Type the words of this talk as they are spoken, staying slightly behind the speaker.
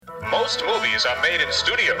Most movies are made in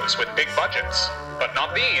studios with big budgets, but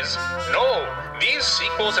not these. No, these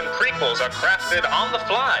sequels and prequels are crafted on the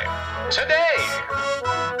fly. Today,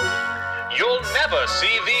 you'll never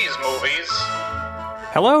see these movies.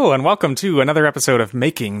 Hello, and welcome to another episode of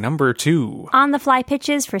Making Number 2. On-the-fly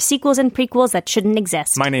pitches for sequels and prequels that shouldn't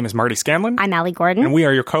exist. My name is Marty Scanlon. I'm Allie Gordon. And we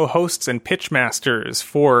are your co-hosts and pitch masters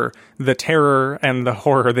for the terror and the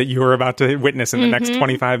horror that you are about to witness in the next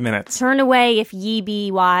 25 minutes. Turn away if ye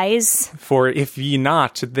be wise. For if ye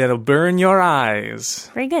not, they'll burn your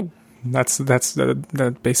eyes. Very good.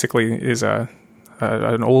 That basically is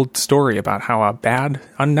an old story about how a bad,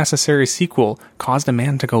 unnecessary sequel caused a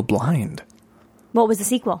man to go blind. What was the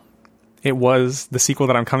sequel? It was the sequel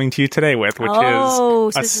that I'm coming to you today with, which is so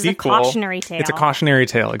a this sequel. Is a cautionary tale. It's a cautionary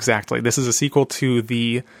tale, exactly. This is a sequel to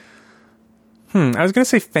the... I was going to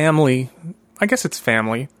say family. I guess it's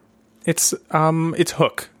family. It's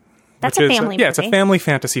Hook. That's a family movie. Yeah, it's a family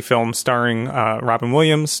fantasy film starring Robin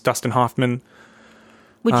Williams, Dustin Hoffman.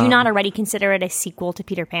 Would you not already consider it a sequel to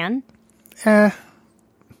Peter Pan? I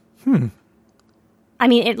mean,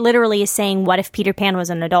 it literally is saying, what if Peter Pan was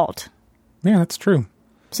an adult? Yeah, that's true.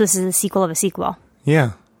 So this is a sequel of a sequel.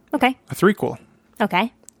 Yeah. Okay. A threequel.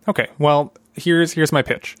 Okay. Okay, well, here's my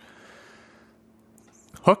pitch.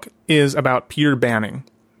 Hook is about Peter Banning.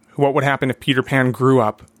 What would happen if Peter Pan grew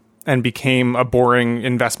up and became a boring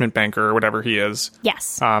investment banker or whatever he is?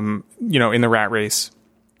 Yes. In the rat race.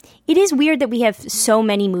 It is weird that we have so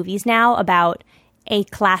many movies now about a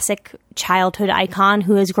classic childhood icon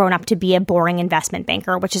who has grown up to be a boring investment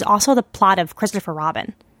banker, which is also the plot of Christopher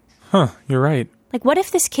Robin. Huh, you're right. Like, what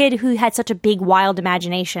if this kid who had such a big, wild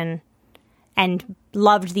imagination and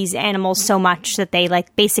loved these animals so much that they,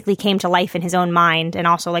 basically came to life in his own mind and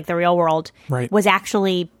also, the real world, right, was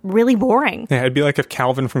actually really boring? Yeah, it'd be like if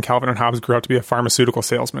Calvin from Calvin and Hobbes grew up to be a pharmaceutical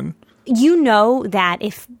salesman. You know that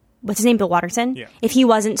if, what's his name, Bill Watterson? Yeah. If he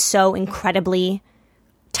wasn't so incredibly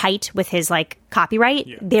tight with his, copyright,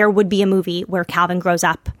 there would be a movie where Calvin grows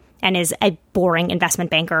up and is a boring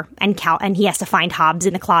investment banker, and he has to find Hobbes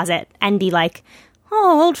in the closet and be like,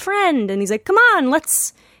 "Oh, old friend," and he's like, "Come on,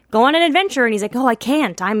 let's go on an adventure," and he's like, "Oh, I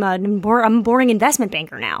can't. I'm a boring investment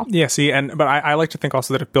banker now." Yeah, see, but I like to think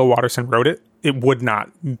also that if Bill Watterson wrote it, it would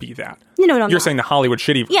not be that. No. You're saying the Hollywood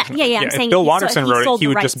shitty version. Yeah. If Bill Watterson wrote it, he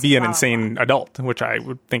would just be an insane adult, which I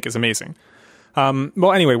would think is amazing.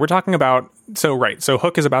 Well, anyway, we're talking about so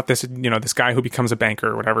Hook is about this this guy who becomes a banker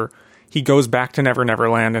or whatever. He goes back to Never Never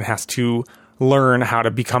Land and has to learn how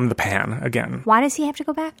to become the Pan again. Why does he have to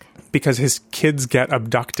go back? Because his kids get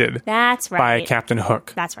abducted. That's right. By Captain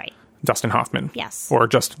Hook. That's right. Dustin Hoffman. Yes. Or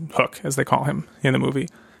just Hook, as they call him in the movie.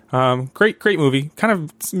 Great movie. Kind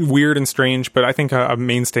of weird and strange, but I think a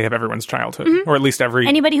mainstay of everyone's childhood. Mm-hmm. Or at least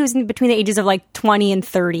anybody who's between the ages of 20 and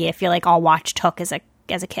 30, I feel like all watched Hook as a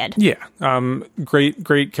kid. Yeah.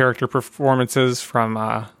 Great character performances from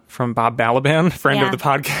Bob Balaban, friend of the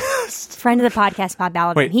podcast. Friend of the podcast, Bob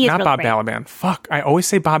Balaban. Wait, he is not really Bob great. Balaban. Fuck, I always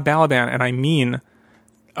say Bob Balaban, and I mean...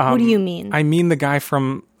 who do you mean? I mean the guy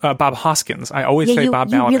from Bob Hoskins. I always say Bob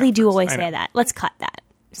Balaban. You really do always say that. Let's cut that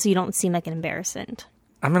so you don't seem like an embarrassment.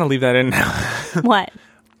 I'm going to leave that in now. What?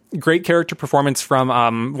 Great character performance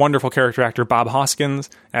from wonderful character actor Bob Hoskins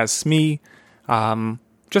as Smee.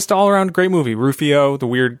 Just all around great movie. Rufio, the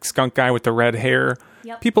weird skunk guy with the red hair.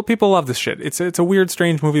 Yep. People love this shit. It's a weird,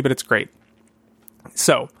 strange movie, but it's great.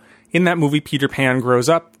 So, in that movie, Peter Pan grows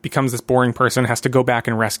up, becomes this boring person, has to go back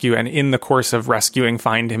and rescue, and in the course of rescuing,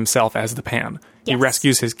 find himself as the Pan. Yes. He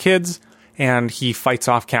rescues his kids, and he fights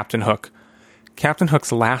off Captain Hook. Captain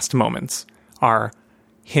Hook's last moments are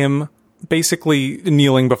him basically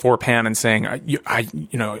kneeling before Pan and saying,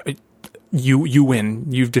 You win.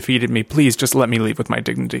 You've defeated me. Please just let me leave with my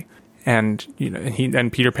dignity. And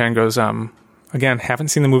Peter Pan goes, again, haven't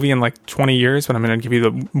seen the movie in 20 years, but I'm going to give you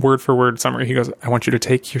the word for word summary. He goes, I want you to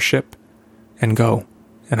take your ship and go.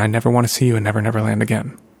 And I never want to see you in Never Never Land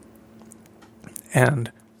again. And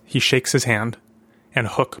he shakes his hand, and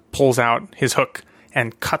Hook pulls out his hook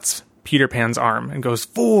and cuts Peter Pan's arm and goes,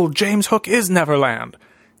 "Fool, James Hook is Neverland."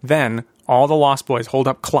 Then all the Lost Boys hold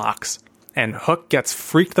up clocks, and Hook gets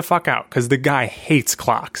freaked the fuck out because the guy hates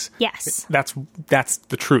clocks. Yes. That's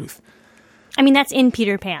the truth. I mean, that's in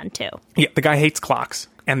Peter Pan, too. Yeah, the guy hates clocks.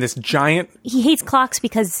 And this giant... He hates clocks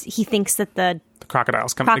because he thinks that the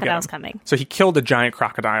crocodile's coming. coming. So he killed a giant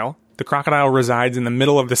crocodile. The crocodile resides in the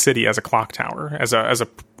middle of the city as a clock tower, as a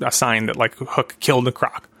sign that, Hook killed the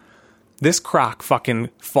croc. This croc fucking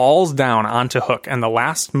falls down onto Hook, and the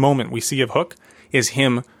last moment we see of Hook is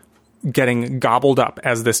him getting gobbled up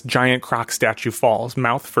as this giant croc statue falls,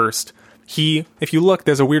 mouth first. if you look,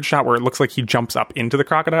 there's a weird shot where it looks like he jumps up into the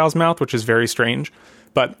crocodile's mouth, which is very strange,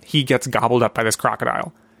 but he gets gobbled up by this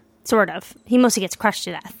crocodile. Sort of. He mostly gets crushed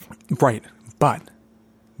to death. Right. But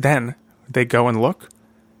then they go and look.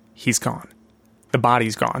 He's gone. The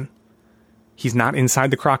body's gone. He's not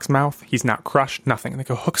inside the croc's mouth. He's not crushed. Nothing. And they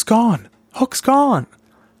go, Hook's gone. Hook's gone.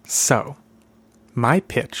 So, my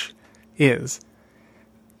pitch is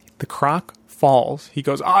the croc falls. He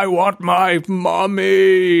goes, I want my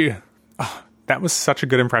mommy. Oh, that was such a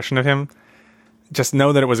good impression of him. Just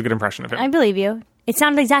know that it was a good impression of him. I believe you. It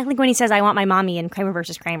sounded exactly like when he says, I want my mommy in Kramer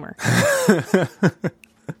versus Kramer.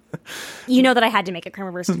 You know that I had to make a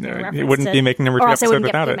Kramer versus Kramer reference. It wouldn't be making number 2 episode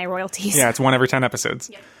without it. My royalties. Yeah, it's 1 every 10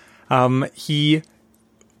 episodes. Yep. He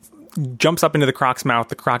jumps up into the croc's mouth.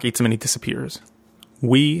 The croc eats him and he disappears.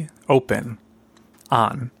 We open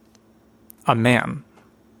on a man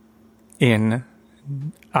in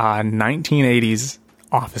a 1980s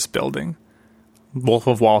office building. Wolf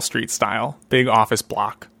of Wall Street style. Big office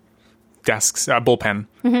block. Desks, bullpen.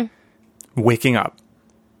 Mm-hmm. Waking up.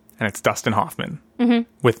 And it's Dustin Hoffman. Mm-hmm.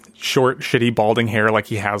 With short, shitty, balding hair like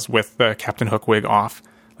he has with the Captain Hook wig off.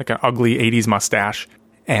 Like an ugly 80s mustache.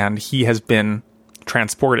 And he has been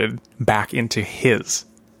transported back into his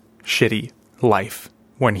shitty life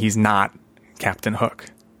when he's not Captain Hook.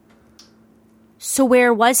 So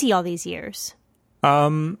where was he all these years?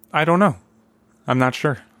 I don't know. I'm not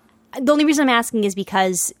sure. The only reason I'm asking is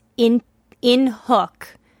because in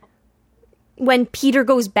Hook, when Peter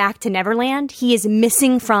goes back to Neverland, he is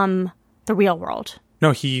missing from the real world.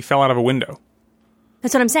 No, he fell out of a window.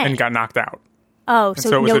 That's what I'm saying. And got knocked out. Oh,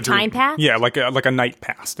 so no time passed? Yeah, like a night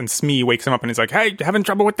passed. And Smee wakes him up and he's like, hey, having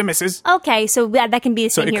trouble with the missus? Okay, so that can be the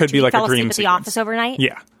same here. So it could be like a dream sequence. At the office overnight?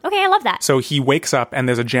 Yeah. Okay, I love that. So he wakes up and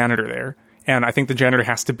there's a janitor there. And I think the janitor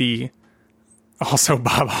has to be also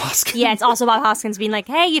Bob Hoskins. Yeah, it's also Bob Hoskins being like,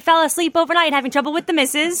 hey, you fell asleep overnight having trouble with the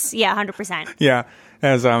missus. Yeah, 100%. Yeah,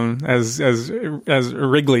 as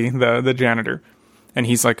Wrigley, the janitor. And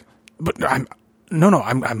he's like, but I'm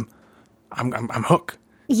Hook.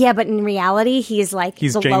 Yeah, but in reality, he's like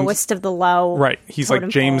the lowest of the low. Right. He's like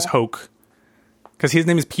James Hoke. Because his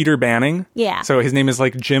name is Peter Banning. Yeah. So his name is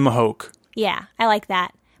like Jim Hoke. Yeah, I like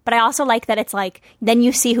that. But I also like that it's like, then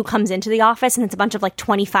you see who comes into the office and it's a bunch of like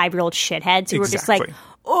 25-year-old shitheads who are just like,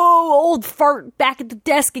 oh, old fart back at the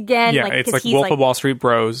desk again. Yeah, it's like Wolf of Wall Street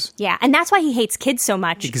bros. Yeah, and that's why he hates kids so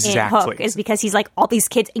much in Hook, is because he's like, all these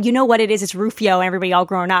kids, you know what it is, it's Rufio and everybody all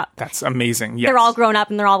grown up. That's amazing, yes. They're all grown up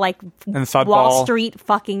and they're all like Wall Street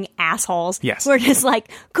fucking assholes. Yes. We're just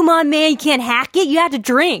like, come on, man, you can't hack it, you have to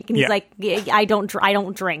drink. And he's like, I don't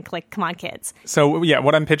drink. Like, come on, kids. So, yeah,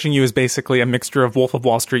 what I'm pitching you is basically a mixture of Wolf of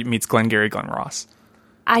Wall Street meets Glengarry Glen Ross.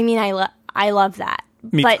 I mean, I love that.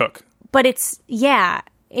 Meets Hook. But it's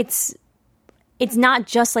not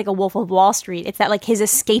just like a Wolf of Wall Street. It's that like his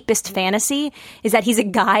escapist fantasy is that he's a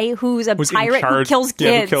guy who's a pirate who kills kids.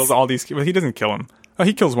 Yeah, who kills all these kids. Well, he doesn't kill them. Oh,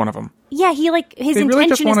 he kills one of them. Yeah, his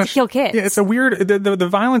intention is to kill kids. Yeah, it's a weird... The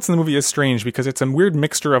violence in the movie is strange because it's a weird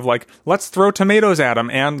mixture of like, let's throw tomatoes at them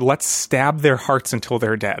and let's stab their hearts until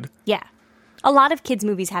they're dead. Yeah. A lot of kids'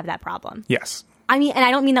 movies have that problem. Yes. I mean, and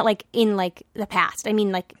I don't mean that like in like the past. I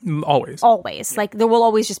mean like always. Like there will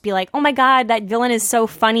always just be like, oh my god, that villain is so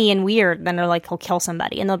funny and weird. Then they're like, he'll kill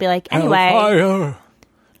somebody, and they'll be like, anyway, Hellfire.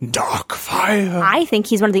 Dark fire. I think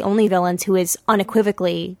he's one of the only villains who is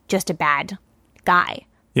unequivocally just a bad guy.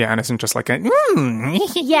 Yeah, and isn't just like a...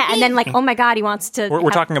 Yeah, and then like, oh my god, he wants to...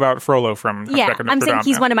 We're talking about Frollo from... Yeah, I'm saying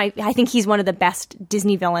he's I think he's one of the best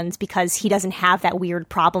Disney villains because he doesn't have that weird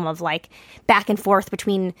problem of like back and forth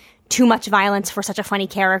between too much violence for such a funny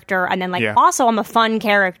character and then like, also I'm a fun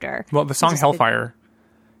character. Well, the song Hellfire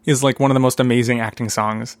is like one of the most amazing acting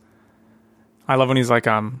songs. I love when he's like,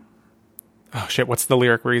 oh shit, what's the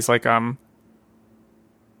lyric where he's like,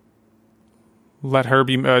 let her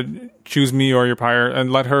be, choose me or your pyre,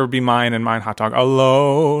 and let her be mine and mine hot dog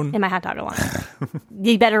alone. And my hot dog alone.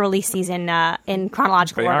 You better release these in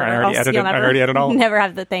chronological order. I already edited all. Never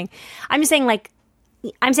have the thing. I'm just saying, like,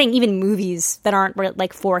 even movies that aren't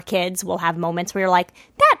like for kids will have moments where you're like,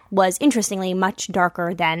 that was interestingly much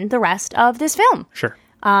darker than the rest of this film. Sure.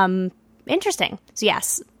 Interesting. So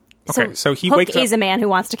yes. Okay, so he Hook wakes up. is a man who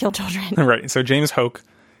wants to kill children. Right. So James Hoke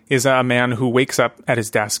is a man who wakes up at his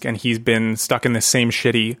desk and he's been stuck in the same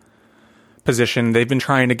shitty position. They've been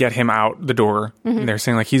trying to get him out the door. Mm-hmm. And they're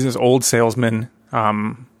saying like he's this old salesman, or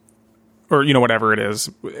whatever it is,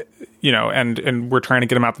 and we're trying to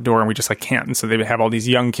get him out the door and we just like can't. And so they have all these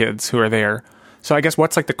young kids who are there. So I guess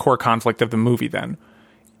what's like the core conflict of the movie then?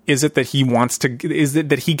 Is it that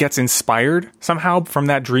that he gets inspired somehow from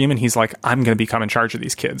that dream and he's like, I'm going to become in charge of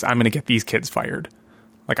these kids. I'm going to get these kids fired.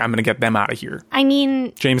 Like, I'm going to get them out of here. I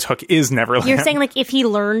mean, James Hook is Neverland. you're saying, like, if he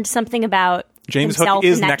learned something about James himself Hook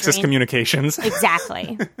is in that Nexus dream- Communications.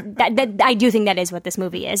 Exactly. that I do think that is what this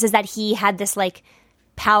movie is that he had this, like,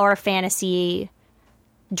 power fantasy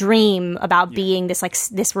dream about being this, like,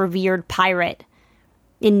 this revered pirate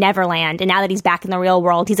in Neverland. And now that he's back in the real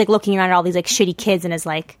world, he's, like, looking around at all these, like, shitty kids and is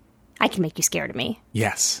like, I can make you scared of me.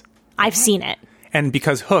 Yes. I've seen it. And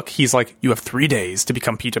because Hook, he's like, you have 3 days to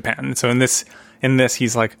become Peter Pan. So in this,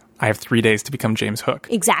 he's like, I have 3 days to become James Hook.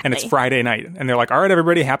 Exactly. And it's Friday night. And they're like, all right,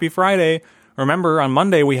 everybody, happy Friday. Remember, on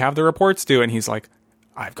Monday, we have the reports due. And he's like,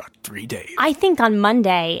 I've got 3 days. I think on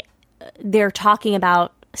Monday, they're talking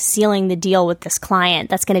about sealing the deal with this client.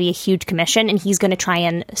 That's going to be a huge commission, and he's going to try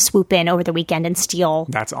and swoop in over the weekend and steal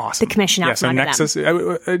That's awesome. the commission out so from under Nexus,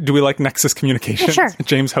 them. do we like Nexus Communications? Yeah, sure.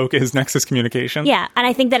 James Hook is Nexus Communications. Yeah, and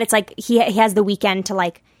I think that it's like he has the weekend to,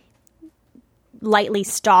 like, lightly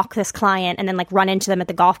stalk this client and then, like, run into them at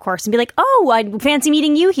the golf course and be like, oh, I fancy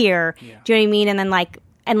meeting you here. Yeah. Do you know what I mean? And then,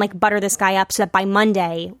 like, butter this guy up so that by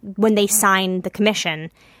Monday, when they sign the commission,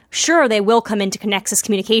 sure, they will come into Nexus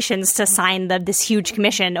Communications to sign this huge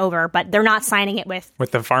commission over, but they're not signing it with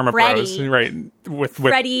the Pharma Freddie. Bros, right? With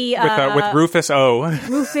Freddie, with Rufus O.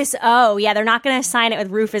 Rufus O. Yeah, they're not going to sign it with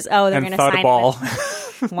Rufus O. They're and going to sign Thudball.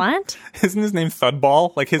 it with... What? Isn't his name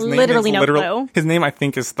Thudball? Like, his Literally name is no clue. His name, I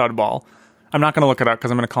think, is Thudball. I'm not going to look it up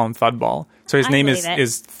because I'm going to call him Thudball. So his name believe it.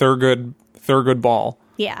 is Thurgood Ball.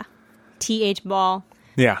 Yeah. T.H. Ball.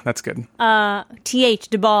 Yeah, that's good. T.H.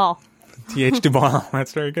 DeBall. T.H. DeBall.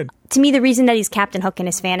 That's very good. To me, the reason that he's Captain Hook in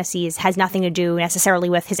his fantasies has nothing to do necessarily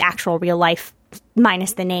with his actual real life,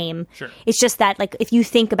 minus the name. Sure. It's just that, like, if you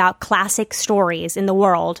think about classic stories in the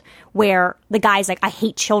world where the guy's like, I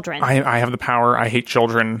hate children. I have the power. I hate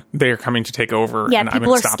children. They are coming to take over. Yeah, and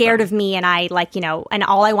people are scared of me, and I, like, you know, and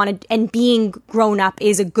all I wanted, and being grown up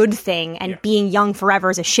is a good thing, and being young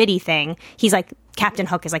forever is a shitty thing. He's like, Captain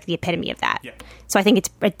Hook is like the epitome of that. Yeah. So I think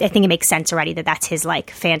it makes sense already that that's his,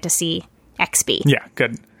 like, fantasy XP. Yeah,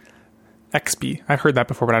 good. XP. I've heard that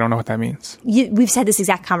before, but I don't know what that means. We've said this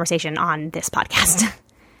exact conversation on this podcast.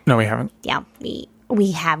 No, we haven't. Yeah, we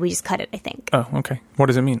have. We just cut it, I think. Oh, okay. What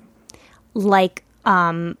does it mean? Like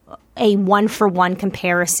a 1-for-1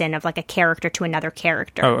 comparison of, like, a character to another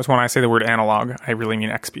character. Oh, it's when I say the word analog, I really mean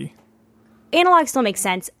XP. Analog still makes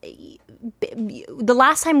sense. The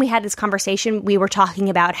last time we had this conversation, we were talking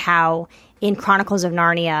about how in Chronicles of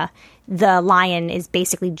Narnia, the lion is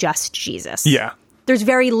basically just Jesus. Yeah. There's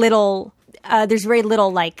very little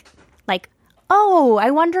like, oh,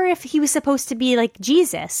 I wonder if he was supposed to be like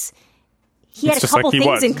Jesus. He had a couple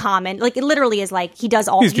things in common. Like, it literally is like he does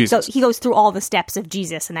all. He goes through all the steps of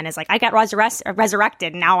Jesus, and then is like, I got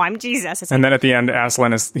resurrected, and now I'm Jesus. It's and like, then at the end,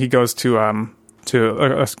 Aslan he goes to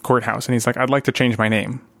a courthouse, and he's like, I'd like to change my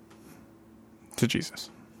name to Jesus.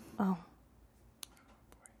 oh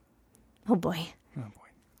boy.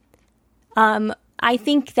 I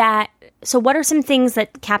think that. So what are some things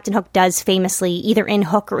that Captain Hook does famously, either in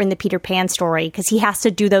Hook or in the Peter Pan story? Because he has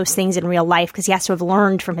to do those things in real life because he has to have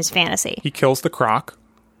learned from his fantasy. He kills the croc.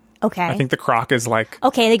 Okay. I think the croc is like...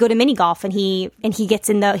 Okay, they go to mini golf and he gets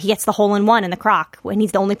the hole-in-one in the croc when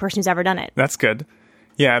he's the only person who's ever done it. That's good.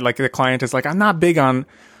 Yeah, like the client is like, I'm not big on...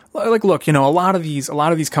 Like, look, you know, a lot of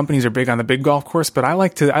these companies are big on the big golf course, but I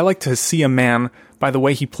like to see a man by the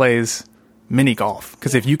way he plays mini golf.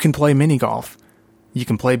 Because if you can play mini golf, you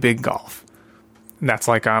can play big golf. That's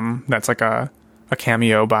like a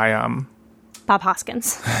cameo by Bob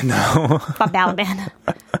Hoskins. No. Bob Balaban.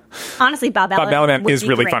 Honestly, Bob Balaban would is be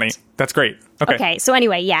really great. funny. That's great. Okay. So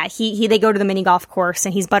anyway, yeah, they go to the mini golf course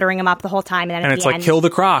and he's buttering him up the whole time, and then at it's the like end, kill the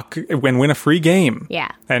croc and win a free game.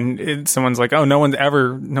 Yeah. And someone's like, oh, no one's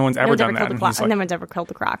ever done that. And no one's ever killed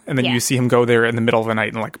the croc. And then you see him go there in the middle of the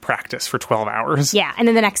night and like practice for 12 hours. Yeah, and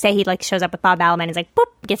then the next day he like shows up with Bob Balaban and is like, boop,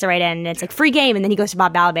 gets it right in, and it's like free game, and then he goes to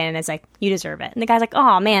Bob Balaban and it's like, you deserve it. And the guy's like,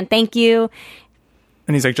 oh man, thank you.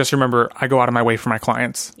 And he's like, just remember, I go out of my way for my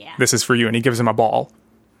clients. Yeah. This is for you. And he gives him a ball,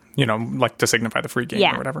 you know, like to signify the free game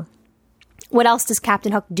or whatever. What else does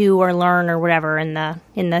Captain Hook do or learn or whatever in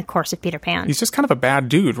the course of Peter Pan? He's just kind of a bad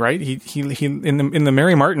dude, right? He in the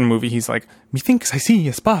Mary Martin movie, he's like, methinks I see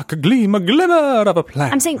a spark, a gleam, a glimmer of a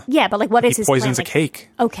plan. I'm saying, yeah, but like, what is his plan? He poisons a cake.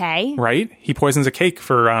 Okay. Right? He poisons a cake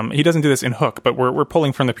for, he doesn't do this in Hook, but we're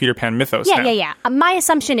pulling from the Peter Pan mythos now. Yeah. My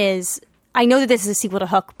assumption is, I know that this is a sequel to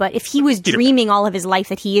Hook, but if he was dreaming all of his life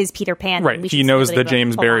that he is Peter Pan, right? He knows the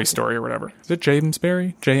James Barry story or whatever. Is it James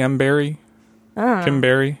Barry? J.M. Barry? Jim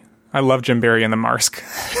Barry? I love Jim Barry and the Marsk.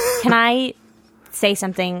 Can I say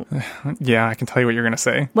something? Yeah, I can tell you what you're going to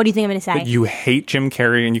say. What do you think I'm going to say? That you hate Jim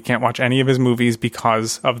Carrey and you can't watch any of his movies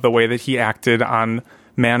because of the way that he acted on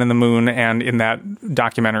Man in the Moon and in that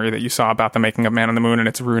documentary that you saw about the making of Man in the Moon, and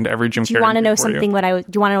it's ruined every Jim Carrey. Do you want to know something? Do you want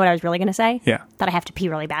to know what I was really going to say? Yeah. That I have to pee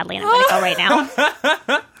really badly, and I'm going to go right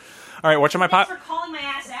now. All right, what should my Thanks for calling my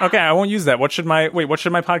ass out. Okay, I won't use that. What should my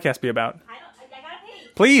podcast be about? I gotta pee.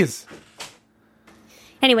 Please.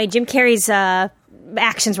 Anyway, Jim Carrey's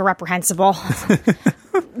actions were reprehensible,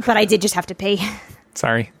 but I did just have to pee.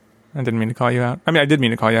 Sorry, I didn't mean to call you out. I mean, I did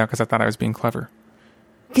mean to call you out because I thought I was being clever.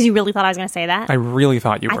 Because you really thought I was going to say that? I really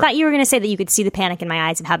thought you were. I thought you were going to say that you could see the panic in my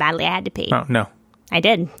eyes of how badly I had to pee. Oh, no. I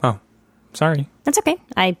did. Oh, sorry. That's okay.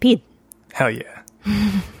 I peed. Hell yeah.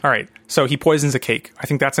 All right. So he poisons a cake. I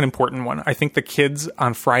think that's an important one. I think the kids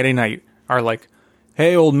on Friday night are like,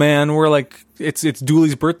 hey, old man, we're like, it's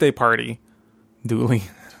Dooley's birthday party. Dooley.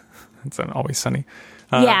 It's Always Sunny.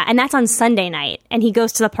 Yeah, and that's on Sunday night. And he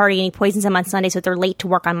goes to the party and he poisons them on Sunday so that they're late to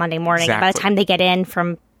work on Monday morning. Exactly. And by the time they get in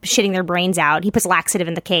from shitting their brains out, he puts laxative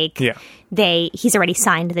in the cake. Yeah. He's already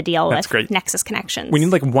signed the deal That's with great. Nexus Connections. We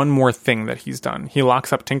need like one more thing that he's done. He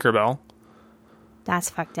locks up Tinkerbell. That's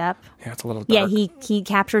fucked up. Yeah, it's a little Yeah, dark. he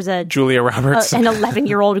captures Julia Roberts. an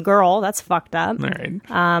 11-year-old girl. That's fucked up. All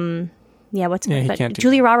right. Yeah, he can't do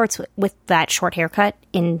Julia Roberts with that short haircut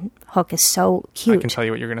in Hook is so cute. I can tell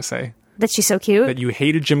you what you're going to say. That she's so cute. That you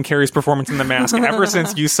hated Jim Carrey's performance in The Mask ever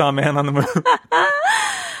since you saw Man on the Moon.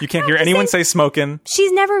 You can't hear anyone say smoking.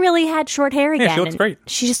 She's never really had short hair again. Yeah, she looks great.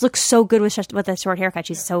 She just looks so good with a short haircut.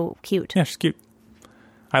 She's so cute. Yeah, she's cute.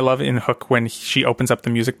 I love in Hook when she opens up the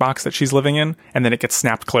music box that she's living in, and then it gets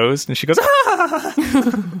snapped closed, and she goes, ah!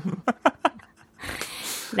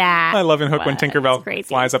 I love in Hook when Tinkerbell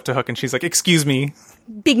flies up to Hook, and she's like, excuse me.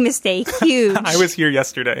 Big mistake. Huge. I was here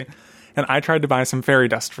yesterday, and I tried to buy some fairy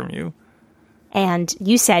dust from you. And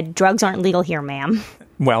you said, drugs aren't legal here, ma'am.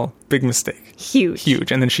 Well, big mistake. Huge. Huge.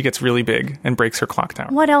 And then she gets really big and breaks her clock tower.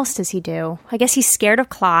 What else does he do? I guess he's scared of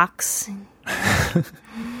clocks. I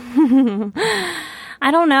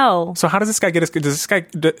don't know. So how does this guy get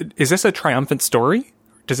is this a triumphant story?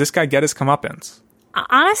 Does this guy get his comeuppance?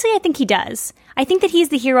 Honestly, I think he does. I think that he's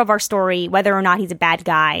the hero of our story, whether or not he's a bad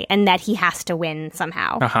guy, and that he has to win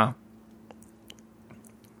somehow. Uh-huh.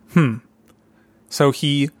 So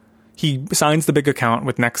he signs the big account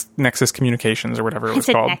with Nexus Communications or whatever it was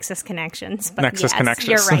called. Nexus Connections. But Nexus yes, Connections.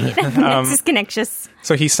 You're right. Nexus Connections.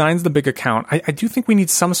 So he signs the big account. I do think we need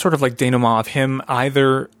some sort of like denouement of him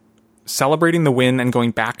either celebrating the win and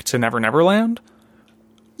going back to Never Never Land.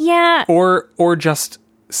 Yeah. Or just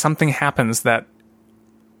something happens that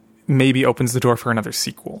maybe opens the door for another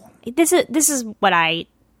sequel. This is what I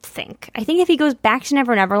think. I think if he goes back to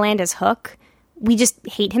Never Never Land as Hook, we just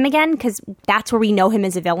hate him again because that's where we know him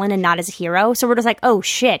as a villain and not as a hero. So we're just like, oh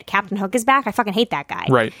shit, Captain Hook is back. I fucking hate that guy.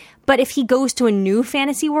 Right. But if he goes to a new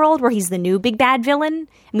fantasy world where he's the new big bad villain and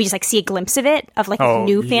we just like see a glimpse of it, of like his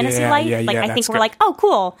new fantasy life, I think we're like, oh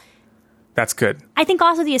cool. That's good. I think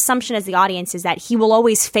also the assumption as the audience is that he will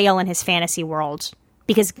always fail in his fantasy world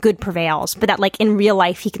because good prevails, but that like in real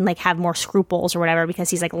life he can like have more scruples or whatever because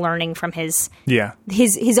he's like learning from his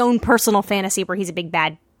own personal fantasy where he's a big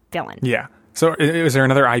bad villain. Yeah. So is there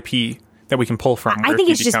another IP that we can pull from? I think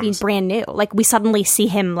it's just being brand new. Like we suddenly see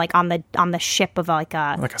him like on the ship of like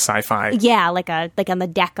a sci-fi. Yeah, like on the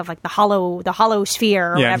deck of like the hollow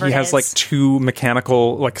sphere or whatever. Yeah, he has like two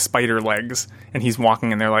mechanical like spider legs and he's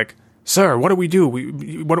walking and they're like, "Sir, what do we do?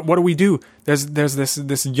 What do we do? There's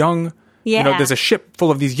this young there's a ship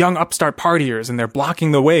full of these young upstart partiers and they're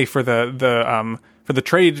blocking the way for the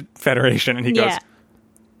Trade Federation." And he goes,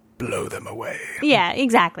 blow them away. Yeah,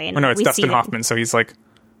 exactly. And it's Dustin Hoffman, so he's like,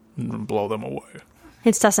 blow them away.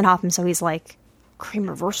 It's Dustin Hoffman, so he's like,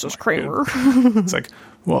 Kramer versus Kramer. It's like,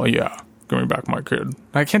 well, yeah, give me back my kid.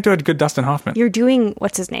 I can't do a good Dustin Hoffman. You're doing,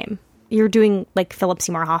 what's his name? You're doing like Philip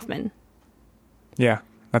Seymour Hoffman. Yeah,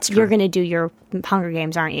 that's true. You're going to do your Hunger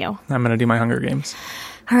Games, aren't you? I'm going to do my Hunger Games.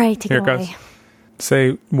 All right, take it away. Goes.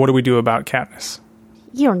 Say, what do we do about Katniss?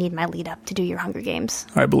 You don't need my lead up to do your Hunger Games.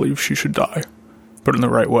 I believe she should die. But in the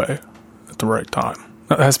right way, at the right time.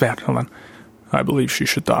 No, that's bad. Hold on. I believe she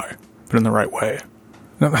should die, but in the right way.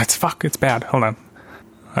 No, that's it's bad. Hold on.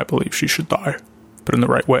 I believe she should die, but in the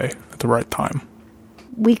right way, at the right time.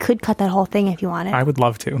 We could cut that whole thing if you wanted. I would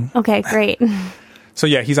love to. Okay, great. So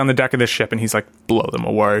yeah, he's on the deck of this ship and he's like, blow them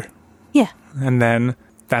away. Yeah. And then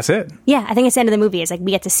that's it. Yeah, I think it's the end of the movie. It's like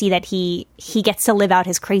we get to see that he gets to live out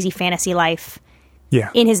his crazy fantasy life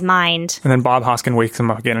in his mind. And then Bob Hoskin wakes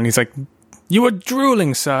him up again and he's like, you were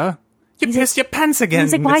drooling, sir. You pissed your pants again,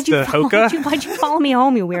 he's like, Mr. Hoka. Why'd you follow me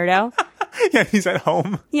home, you weirdo? Yeah, he's at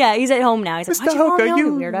home. Yeah, he's at home now. He's like, Mr. why'd you follow me home,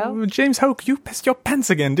 you weirdo? James Hoke, you pissed your pants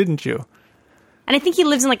again, didn't you? And I think he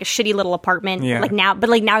lives in like a shitty little apartment. Yeah. Like now, but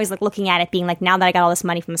like now he's like looking at it being like, now that I got all this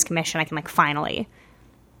money from this commission, I can like finally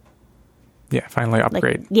Yeah, finally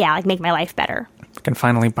upgrade. Like make my life better. I can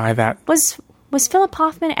finally buy that. Was Philip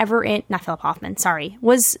Hoffman ever in? Not Philip Hoffman. Sorry.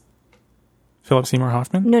 Was Philip Seymour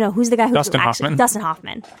Hoffman? No. Who's the guy who Dustin Hoffman. Dustin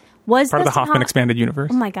Hoffman was part of the Dustin Hoffman Expanded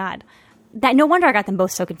Universe. Oh my god, that no wonder I got them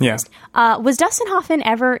both so confused. Yeah. Was Dustin Hoffman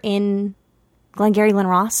ever in Glengarry Glen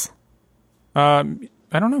Ross? I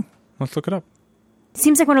don't know. Let's look it up.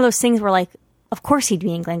 Seems like one of those things where, like, of course he'd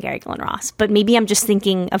be in Glengarry Glen Ross, but maybe I'm just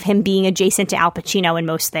thinking of him being adjacent to Al Pacino in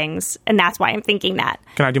most things, and that's why I'm thinking that.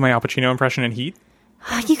 Can I do my Al Pacino impression in Heat?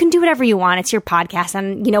 You can do whatever you want. It's your podcast,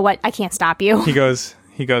 and you know what? I can't stop you. He goes.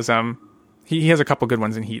 He has a couple good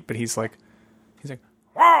ones in Heat, but he's like,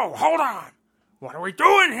 whoa, hold on. What are we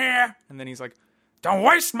doing here? And then he's like, don't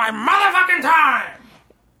waste my motherfucking time.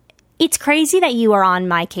 It's crazy that you are on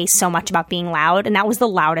my case so much about being loud, and that was the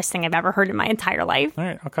loudest thing I've ever heard in my entire life. All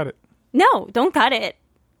right, I'll cut it. No, don't cut it.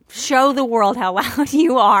 Show the world how loud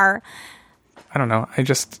you are. I don't know.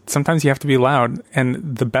 Sometimes you have to be loud,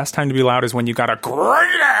 and the best time to be loud is when you got a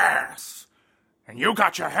great ass, and you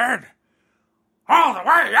got your head all the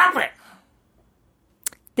way up it.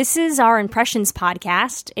 This is our Impressions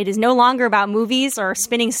podcast. It is no longer about movies or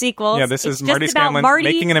spinning sequels. Yeah, this is Marty Scanlon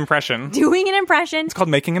making an impression. Doing an impression. It's called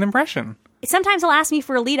making an impression. Sometimes he'll ask me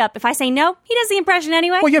for a lead up. If I say no, he does the impression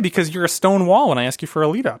anyway. Well, yeah, because you're a Stonewall when I ask you for a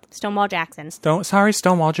lead up. Stonewall Jackson.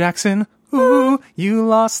 Stonewall Jackson. Ooh, you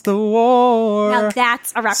lost the war. Now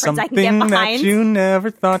that's a reference I can get behind. Something that you never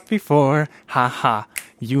thought before. Ha ha.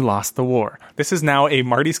 You lost the war. This is now a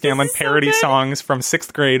Marty Scanlon parody songs from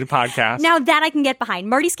 6th grade podcast. Now that I can get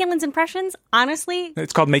behind. Marty Scanlon's impressions, honestly.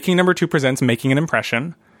 It's called Making Number 2 Presents Making an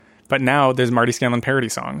Impression. But now there's Marty Scanlon parody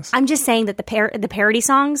songs. I'm just saying that the parody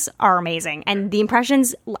songs are amazing. And the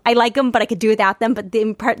impressions, I like them, but I could do without them. But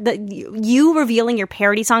you revealing your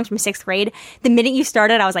parody songs from 6th grade, the minute you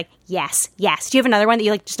started, I was like, yes. Do you have another one that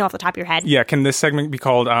you just know off the top of your head? Yeah, can this segment be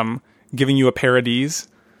called Giving You a Parodies?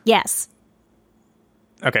 Yes.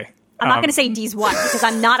 Okay. I'm not going to say D's one because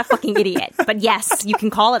I'm not a fucking idiot. But yes, you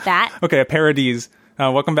can call it that. Okay, a parodies.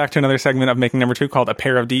 Welcome back to another segment of Making Number 2 called A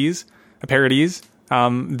Pair of D's. A parodies.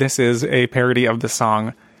 This is a parody of the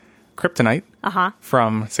song Kryptonite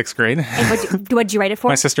from 6th grade. And what'd you write it for?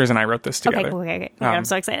 My sisters and I wrote this together. Okay. I'm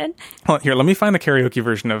so excited. Well, here, let me find the karaoke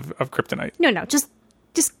version of Kryptonite. No, just...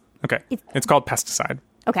 Okay, it's called Pesticide.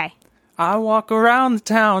 Okay. I walk around the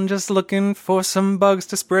town just looking for some bugs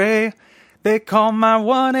to spray. They call my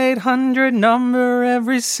 1-800 number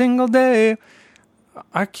every single day.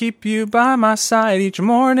 I keep you by my side each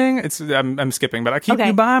morning. I'm skipping, but I keep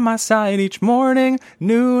you by my side each morning,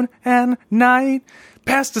 noon and night.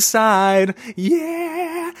 Pesticide,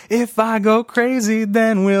 yeah. If I go crazy,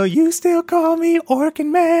 then will you still call me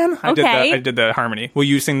Orkin Man? I did the harmony. Will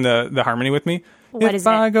you sing the harmony with me? What is it?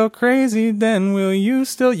 If I go crazy, then will you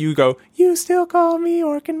still... You still call me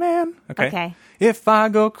Orkin Man. Okay. If I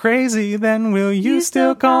go crazy, then will you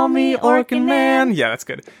still call me Orkin Man? Yeah, that's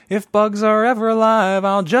good. If bugs are ever alive,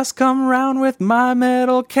 I'll just come round with my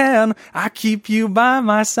metal can. I keep you by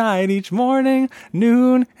my side each morning,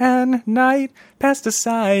 noon and night.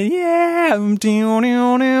 Pesticide, yeah.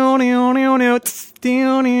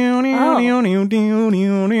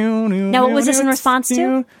 Now, what was this in response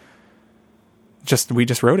to? We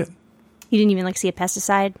just wrote it. You didn't even see a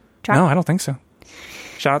pesticide truck? No, I don't think so.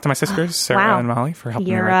 Shout out to my sisters, Sarah and Molly, for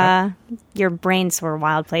helping me write that. Your brains were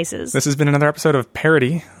wild places. This has been another episode of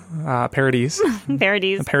parodies. Parodies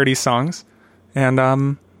songs. And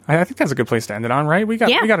I think that's a good place to end it on, right? We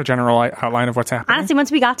got a general outline of what's happening. Honestly,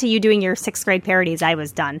 once we got to you doing your 6th grade parodies, I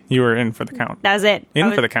was done. You were in for the count. That was it.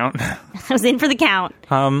 For the count. I was in for the count.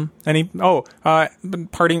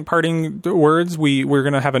 Parting words. We're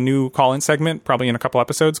going to have a new call-in segment, probably in a couple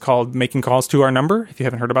episodes, called Making Calls to Our Number, if you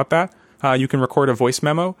haven't heard about that. You can record a voice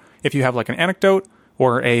memo if you have like an anecdote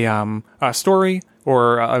or a story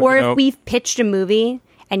or if we've pitched a movie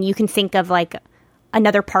and you can think of like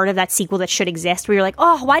another part of that sequel that should exist where you're like,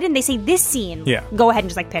 oh, why didn't they say this scene? Yeah. Go ahead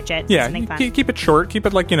and just pitch it. Yeah. Keep it short. Keep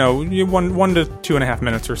it 1 to 2.5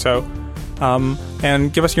 minutes or so.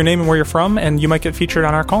 And give us your name and where you're from, and you might get featured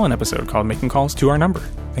on our call-in episode called Making Calls to Our Number.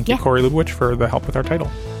 Thank you, Corey Lubowich, for the help with our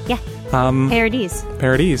title. Yeah.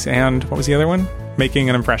 Parodies. And what was the other one? Making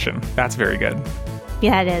an Impression. That's very good.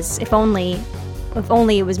 Yeah, it is. If only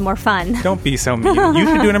it was more fun. Don't be so mean. You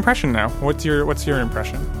should do an impression now. What's your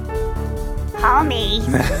impression? Call me.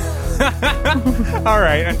 All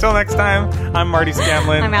right. Until next time, I'm Marty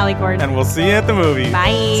Scanlon. I'm Allie Gordon. And we'll see you at the movie.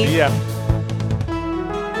 Bye. See ya.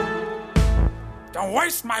 Don't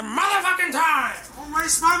waste my motherfucking time. Don't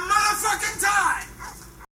waste my motherfucking time.